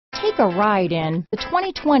Take a ride in the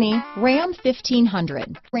 2020 Ram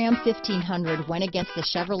 1500. Ram 1500 went against the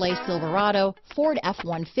Chevrolet Silverado, Ford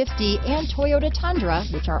F-150, and Toyota Tundra,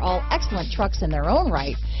 which are all excellent trucks in their own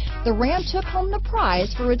right. The Ram took home the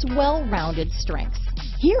prize for its well-rounded strengths.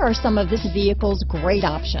 Here are some of this vehicle's great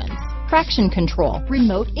options: traction control,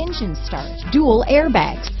 remote engine start, dual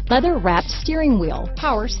airbags, leather-wrapped steering wheel,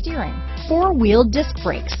 power steering, four-wheel disc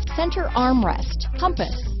brakes, center armrest,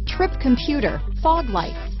 compass, trip computer, fog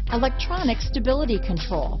lights, electronic stability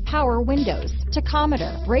control, power windows,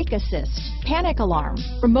 tachometer, brake assist, panic alarm,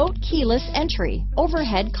 remote keyless entry,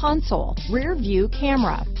 overhead console, rear view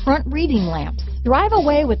camera, front reading lamps. Drive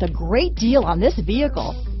away with a great deal on this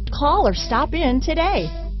vehicle. Call or stop in today.